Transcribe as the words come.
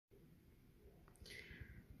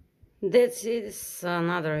That is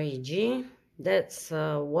another EEG. That's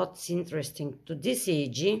what's interesting to this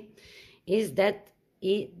EEG is that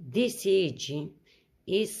this EEG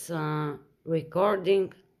is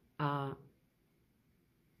recording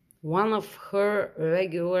one of her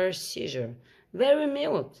regular seizure, very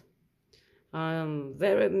mild,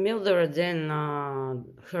 very milder than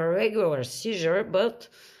her regular seizure, but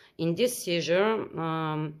in this seizure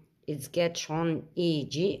it's get on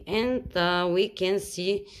EEG, and we can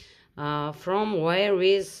see from where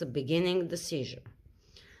is beginning the seizure.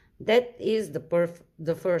 That is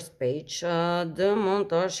the first page. The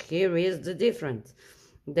montage here is the different.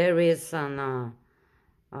 There is an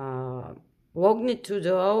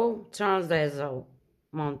longitudinal transversal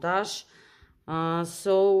montage.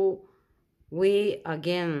 So we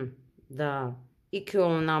again, the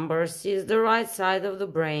equal numbers is the right side of the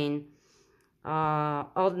brain,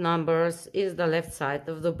 odd numbers is the left side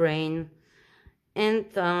of the brain, and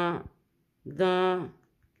the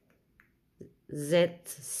Z,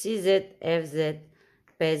 CZ, FZ,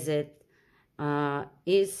 PZ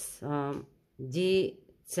is the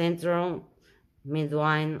central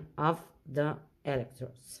midline of the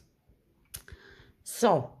electrodes.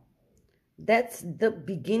 So that's the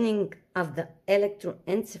beginning of the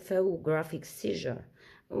electroencephalographic seizure.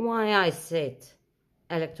 Why I said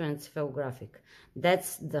electroencephalographic?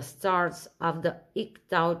 That's the start of the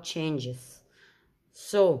Ictal changes.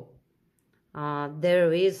 So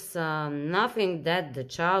there is nothing that the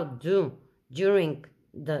child do during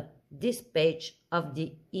this page of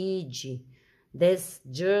the EEG. That's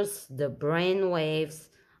just the brain waves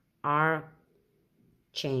are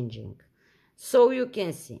changing. So you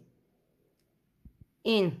can see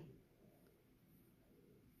in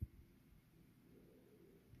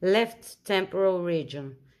left temporal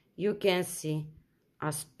region you can see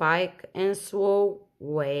a spike and slow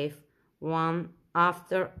wave, one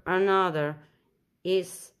after another.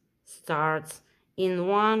 Is starts in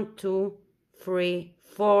 1, 2, 3,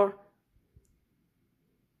 4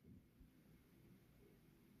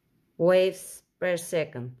 waves per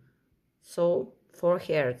second, so 4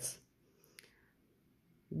 hertz.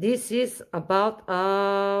 This is about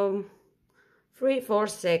 3-4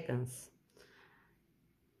 seconds.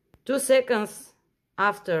 2 seconds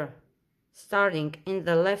after starting in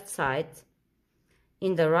the left side,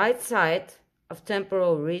 in the right side of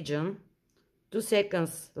temporal region, 2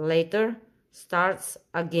 seconds later starts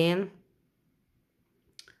again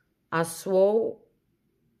a slow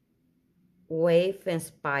wave and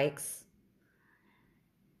spikes,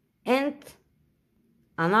 and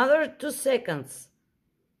another 2 seconds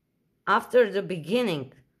after the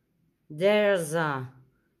beginning there's a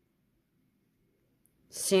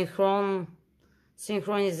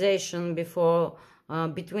synchronization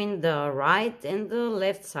between the right and the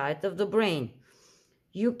left side of the brain.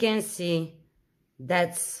 You can see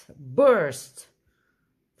that's burst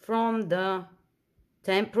from the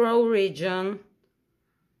temporal region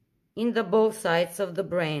in the both sides of the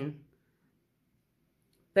brain.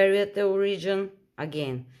 Parietal region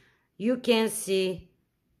again. You can see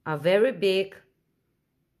a very big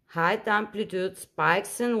high amplitude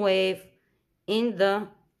spikes and wave in the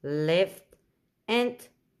left and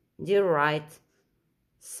the right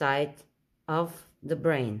side of the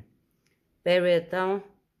brain. Parietal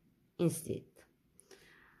instead.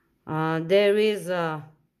 There is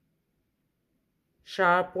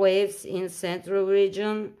sharp waves in central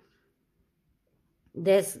region.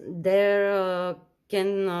 There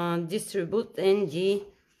can distribute in the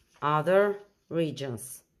other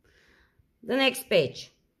regions. The next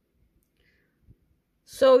page.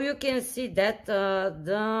 So you can see that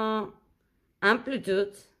the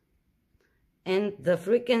amplitude and the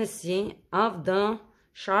frequency of the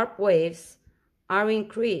sharp waves are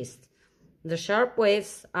increased. The sharp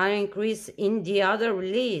waves are increased in the other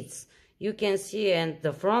leads. You can see in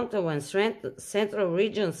the frontal and central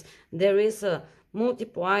regions there is a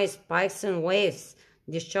multiply spikes and waves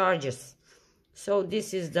discharges. So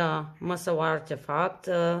this is the muscle artifact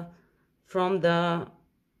from the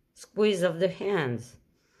squeeze of the hands.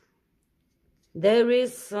 There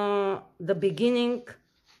is the beginning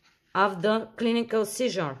of the clinical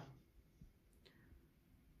seizure.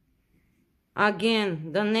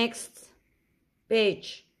 Again, the next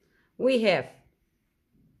page we have,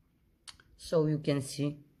 so you can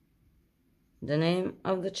see the name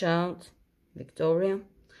of the child, Victoria.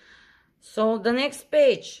 So the next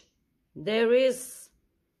page, there is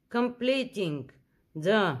completing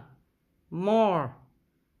the more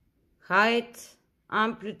height,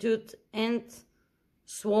 amplitude and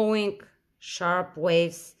slowing sharp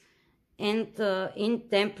waves and in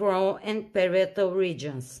temporal and parietal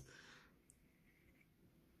regions.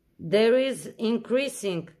 there is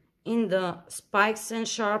increasing in the spikes and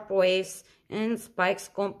sharp waves and spikes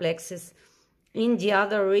complexes in the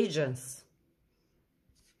other regions.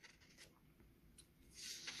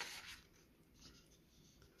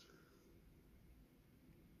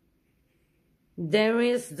 There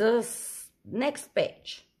is the next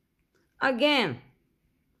page. Again,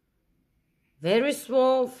 very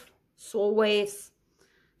slow waves.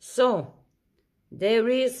 So, there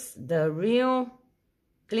is the real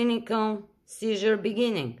clinical seizure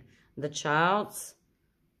beginning. The child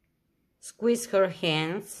squeeze her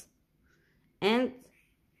hands and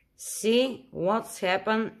see what's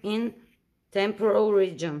happened in temporal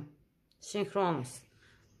region, synchronous.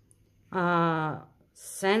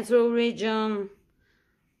 Central region,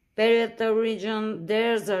 parietal region,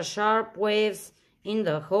 there's a sharp waves in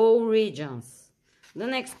the whole regions. The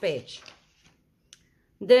next page.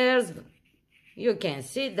 You can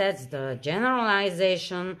see that's the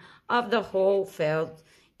generalization of the whole field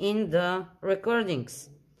in the recordings,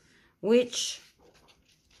 which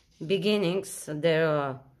beginnings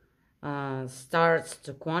there starts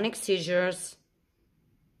to clonic seizures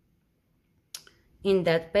in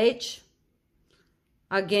that page.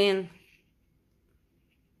 Again,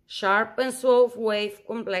 sharp and slow wave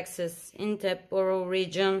complexes in temporal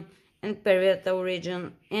region and parietal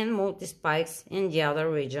region and multispikes in the other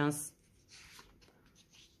regions.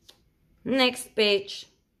 Next page,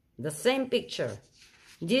 the same picture.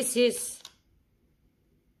 This is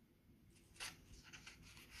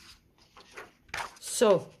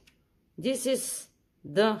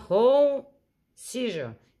the whole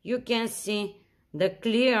seizure. You can see the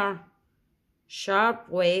clear sharp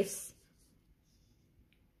waves.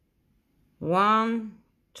 1,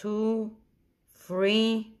 2,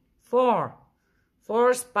 3, 4.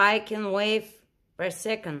 4 spike and wave per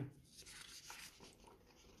second.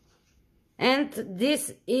 And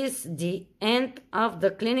this is the end of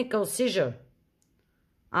the clinical seizure.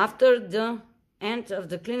 After the end of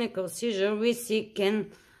the clinical seizure, we see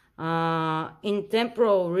in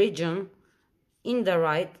temporal region, in the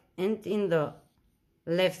right and in the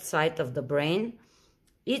left side of the brain,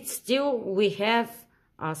 we have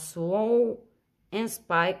a slow and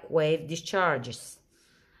spike wave discharges.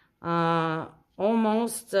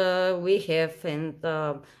 Almost we have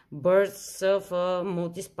bursts of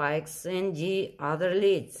multispikes and the other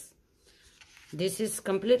leads. This is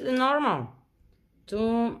completely normal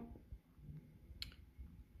to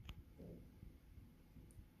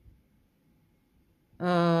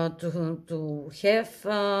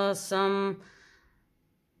have some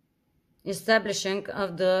establishing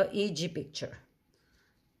of the EEG picture.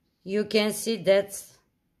 You can see that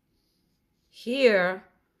here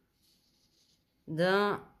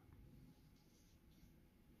the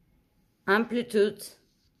amplitude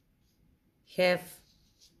have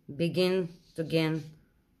begin to gain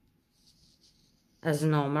as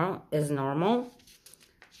normal.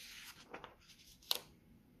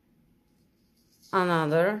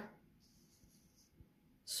 Another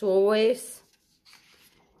slow waves,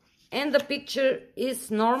 and the picture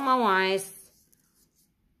is normalized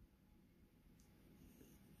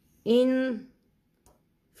in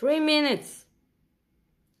 3 minutes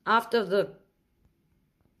after the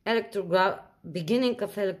beginning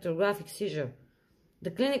of electrographic seizure.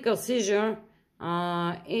 The clinical seizure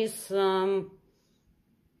is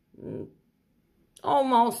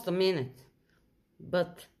almost a minute,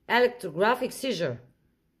 but electrographic seizure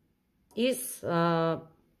is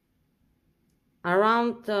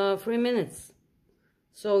around 3 minutes.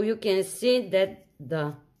 So you can see that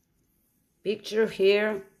the picture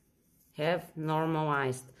here have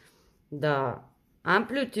normalized. The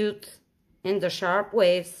amplitude and the sharp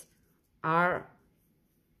waves are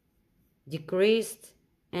decreased,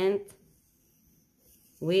 and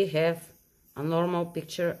we have a normal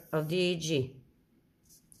picture of the EEG.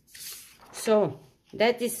 So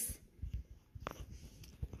that is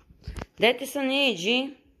an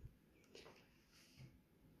EEG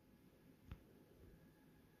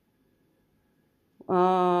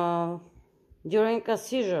during a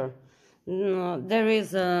seizure. There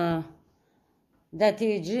is that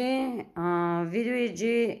EEG, video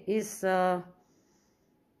EEG is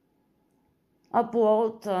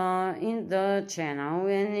upload in the channel,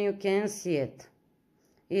 and you can see it.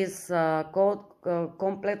 It's called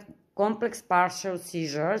complex partial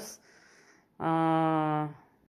seizures.